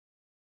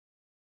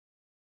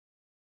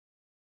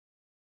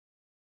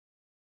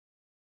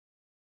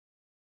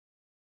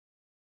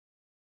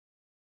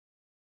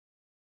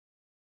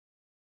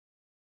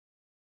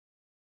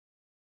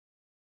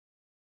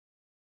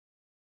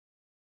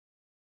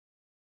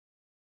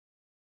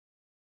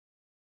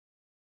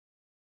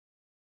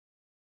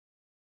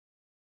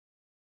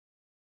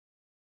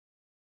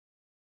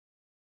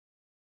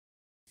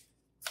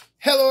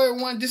Hello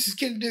everyone, this is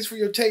Kenny This for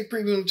your take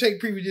preview. On the take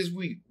preview this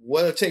week,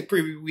 what a take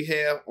preview we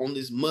have on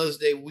this Mother's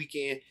Day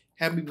weekend.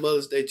 Happy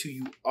Mother's Day to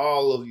you,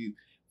 all of you,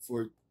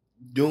 for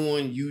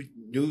doing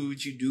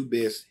what you do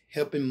best,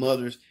 helping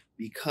mothers,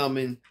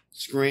 becoming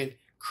strength,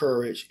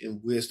 courage,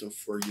 and wisdom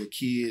for your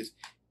kids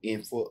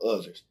and for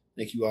others.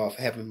 Thank you all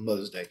for having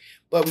Mother's Day.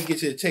 But we get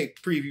to the take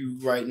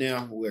preview right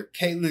now where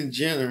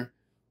Caitlynjenner,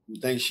 who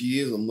thinks she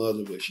is a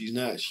mother, but she's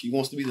not. She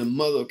wants to be the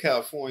mother of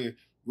California,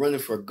 running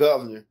for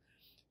governor.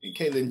 And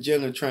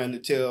Caitlynjenner trying to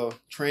tell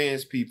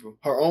trans people,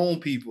 her own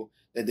people,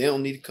 that they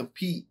don't need to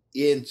compete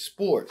in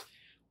sports.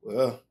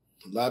 Well,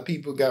 a lot of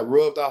people got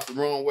rubbed off the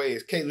wrong way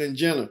as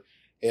Caitlynjenner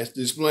has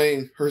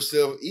displayed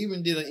herself,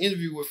 even did an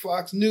interview with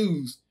Fox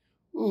News.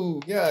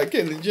 Ooh, yeah,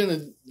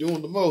 Caitlynjenner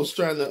doing the most,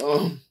 trying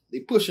to, they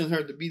pushing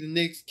her to be the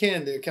next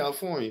candidate in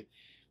California.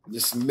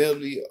 The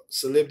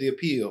celebrity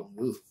appeal.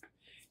 Ooh.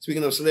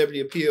 Speaking of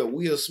celebrity appeal,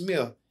 Will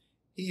Smith,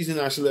 he's in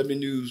our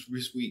celebrity news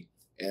this week,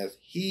 as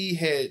he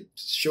had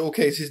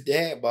showcased his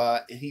dad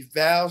bod and he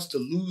vows to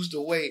lose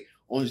the weight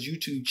on his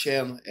YouTube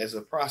channel as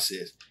a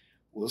process.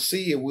 We'll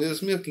see if Will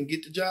Smith can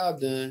get the job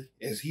done,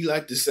 as he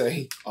like to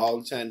say all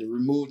the time, to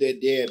remove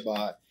that dad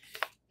bod.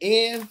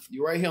 And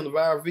you're right here on the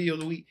viral video of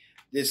the week,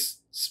 this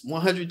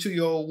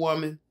 102-year-old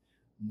woman,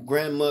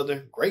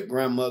 grandmother,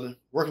 great-grandmother,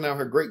 working out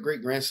her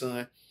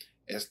great-great-grandson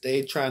as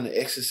they trying to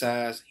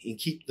exercise and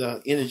keep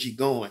the energy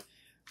going.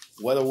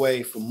 What a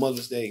way for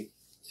Mother's Day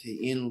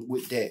to end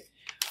with that.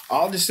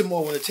 All this and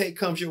more when the take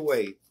comes your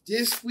way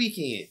this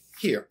weekend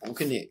here on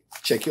Connect.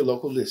 Check your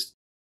local list.